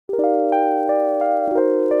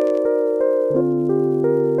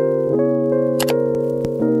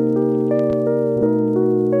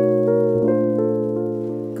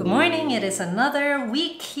is another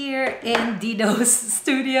week here in Dido's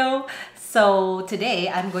studio. So today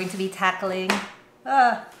I'm going to be tackling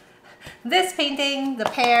this painting, the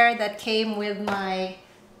pair that came with my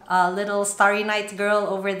little Starry Night girl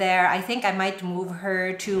over there. I think I might move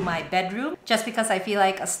her to my bedroom just because I feel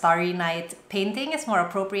like a Starry Night painting is more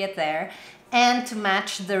appropriate there. And to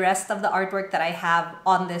match the rest of the artwork that I have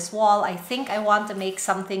on this wall, I think I want to make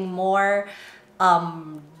something more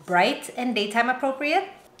bright and daytime appropriate.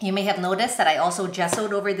 You may have noticed that I also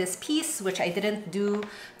gessoed over this piece, which I didn't do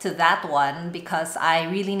to that one because I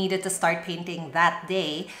really needed to start painting that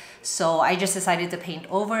day. So I just decided to paint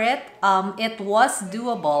over it. It was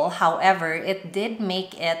doable, however, it did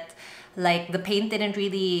make it like the paint didn't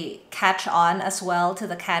really catch on as well to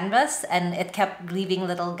the canvas and it kept leaving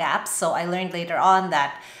little gaps. So I learned later on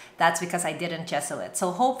that that's because I didn't gesso it. So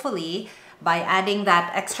hopefully by adding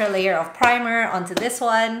that extra layer of primer onto this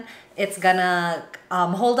one, it's gonna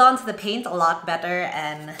hold on to the paint a lot better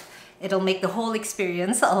and it'll make the whole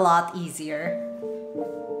experience a lot easier.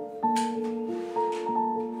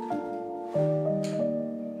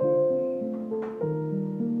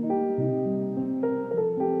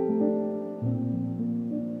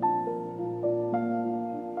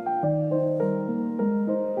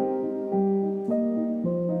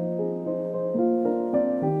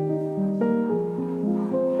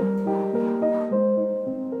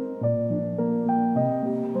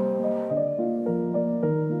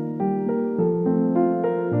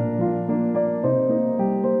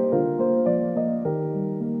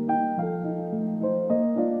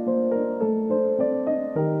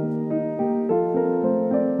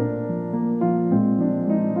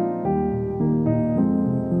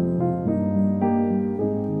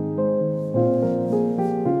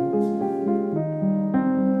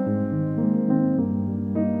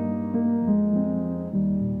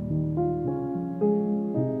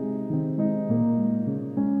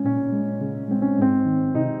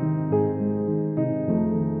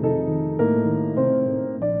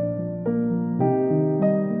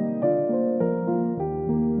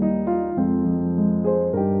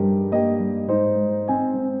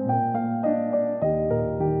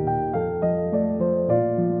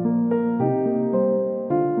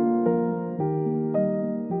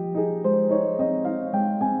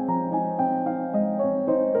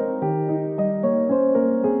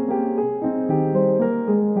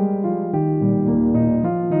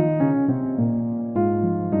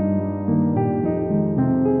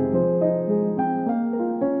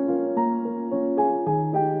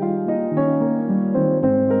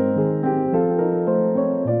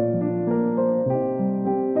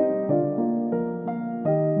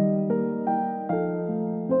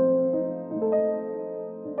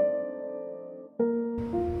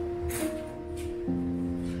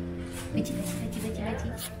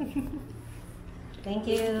 Thank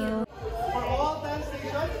you. For all 10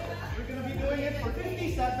 stations, we're going to be doing it for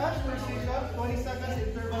 50 seconds per station, 20 seconds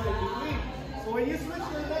interval in between. So when you switch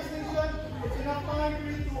to the next station, it's enough time for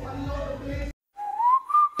you to unload the place.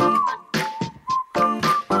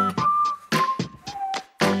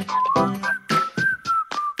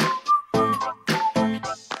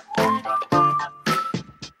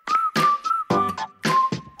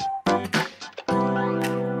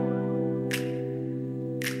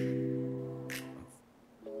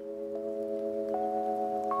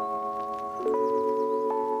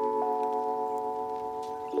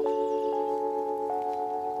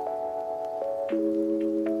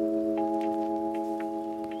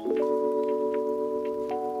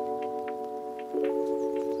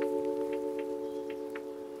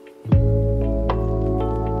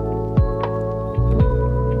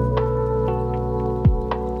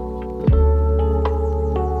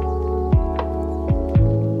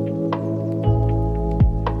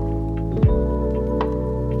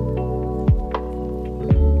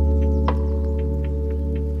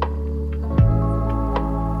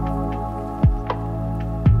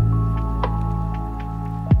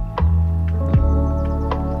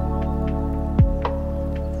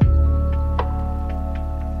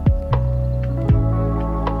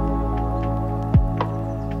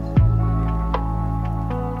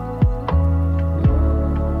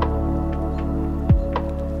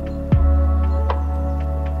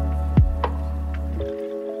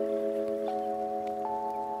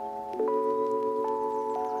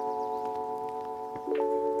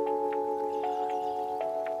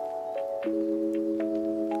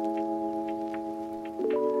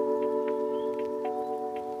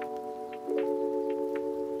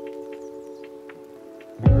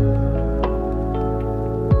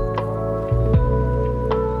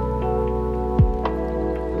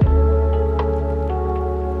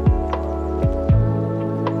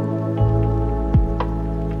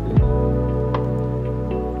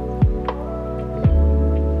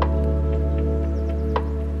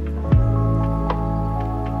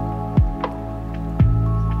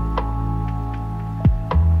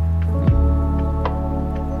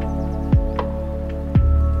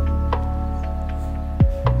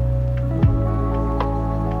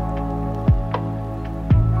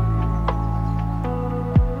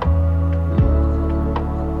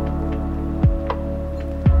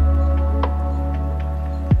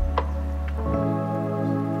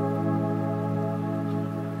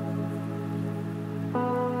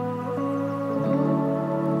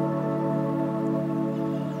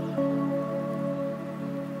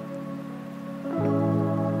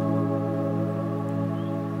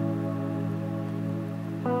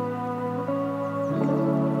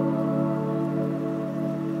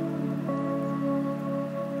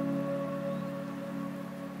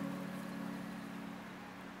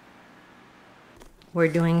 We're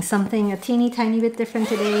doing something a teeny tiny bit different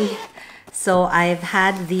today. So I've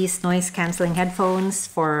had these noise cancelling headphones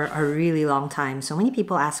for a really long time. So many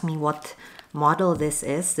people ask me what model this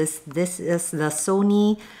is. This is the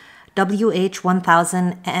Sony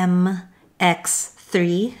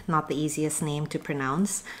WH-1000MX3, not the easiest name to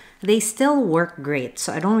pronounce. They still work great,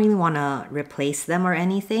 so I don't really want to replace them or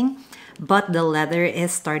anything, but the leather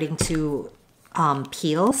is starting to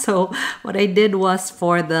peel. So what I did was,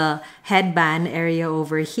 for the headband area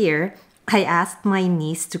over here, I asked my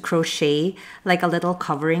niece to crochet like a little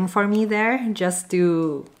covering for me there, just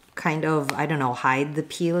to kind of, I don't know, hide the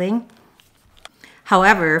peeling.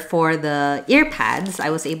 However, for the ear pads,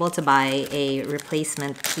 I was able to buy a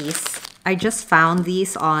replacement piece. I just found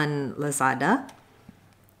these on Lazada.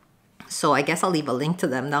 So I guess I'll leave a link to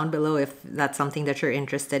them down below if that's something that you're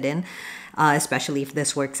interested in, especially if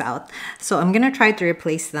this works out. So I'm gonna try to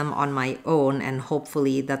replace them on my own, and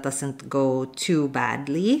hopefully that doesn't go too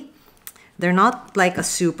badly. They're not like a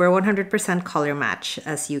super 100% color match,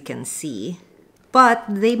 as you can see, but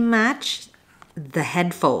they match the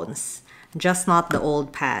headphones, just not the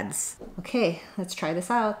old pads. Okay, let's try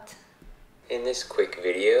this out. In this quick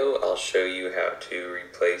video, I'll show you how to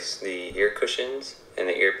replace the ear cushions and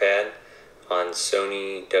the ear pad on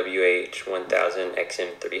Sony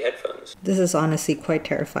WH-1000XM3 headphones. This is honestly quite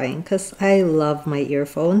terrifying because I love my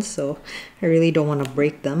earphones, so I really don't want to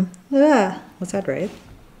break them. Ah, was that right?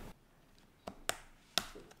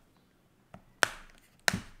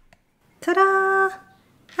 Ta-da!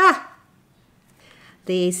 Ha!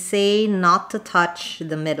 They say not to touch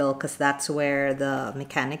the middle because that's where the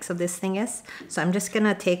mechanics of this thing is. So I'm just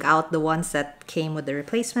gonna take out the ones that came with the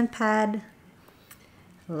replacement pad.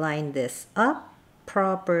 Line this up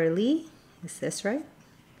properly. Is this right?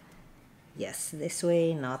 Yes, this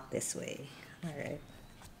way, not this way. All right.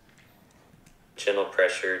 Gentle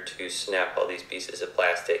pressure to snap all these pieces of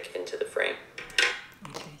plastic into the frame.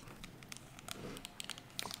 Okay.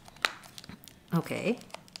 Okay.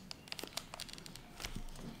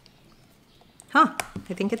 Huh,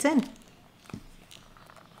 I think it's in.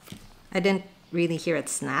 I didn't really hear it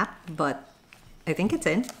snap, but I think it's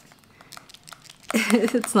in.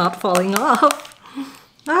 It's not falling off.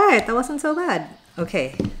 All right, that wasn't so bad.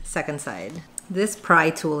 Okay, second side. This pry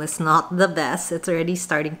tool is not the best. It's already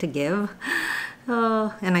starting to give.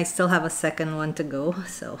 And I still have a second one to go,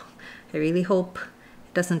 so I really hope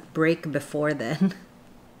it doesn't break before then.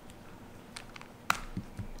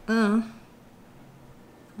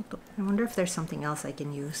 I wonder if there's something else I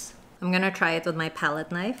can use. I'm gonna try it with my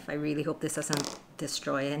palette knife. I really hope this doesn't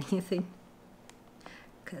destroy anything,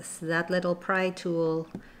 because that little pry tool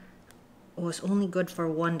was only good for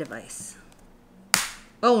one device.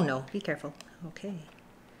 Oh no, be careful. Okay.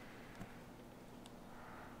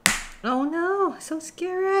 Oh no, so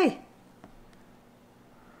scary.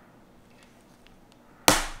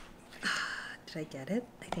 Did I get it?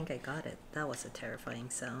 I think I got it. That was a terrifying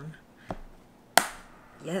sound.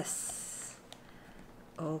 Yes.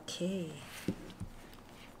 Okay.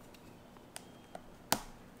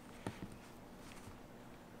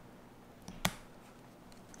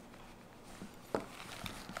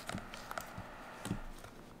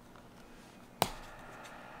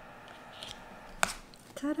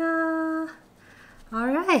 Ta-da! All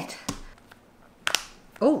right.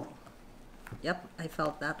 Oh, yep, I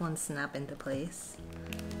felt that one snap into place.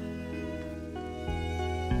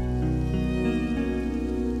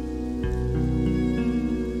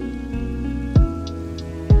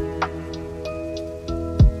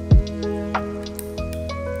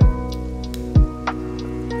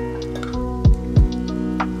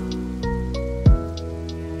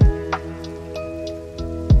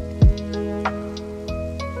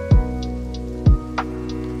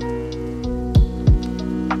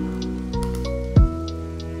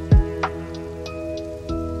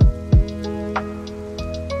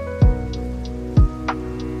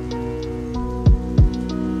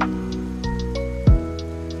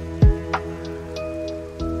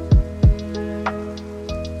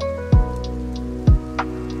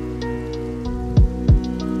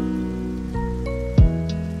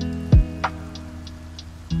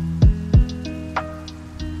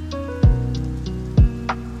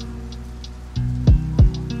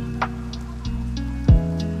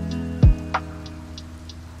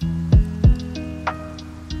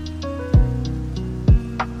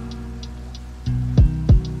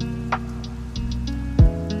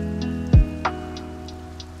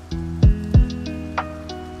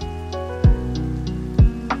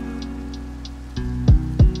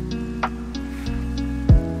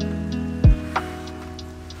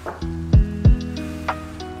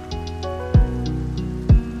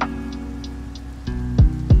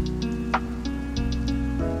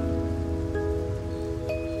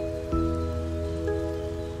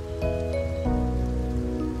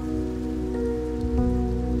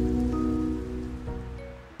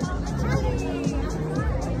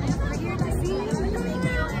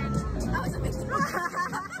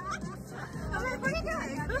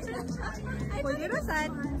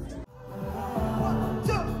 side. One,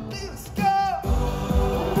 two, let's go!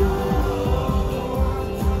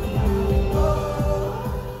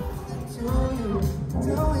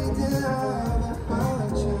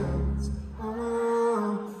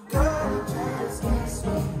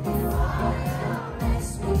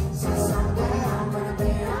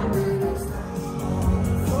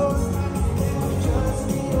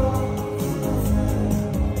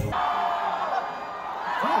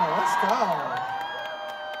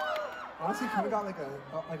 Honestly, kind of got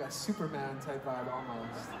like a Superman type vibe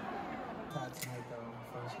almost. Bad tonight though,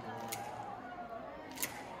 unfortunately.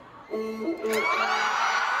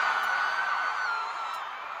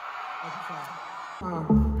 I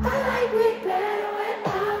like it better when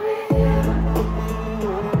I'm with you.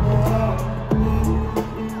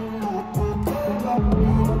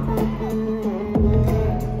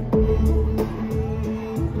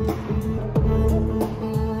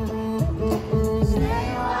 Stay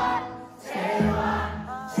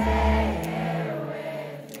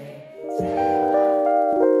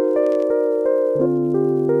with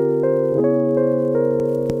me.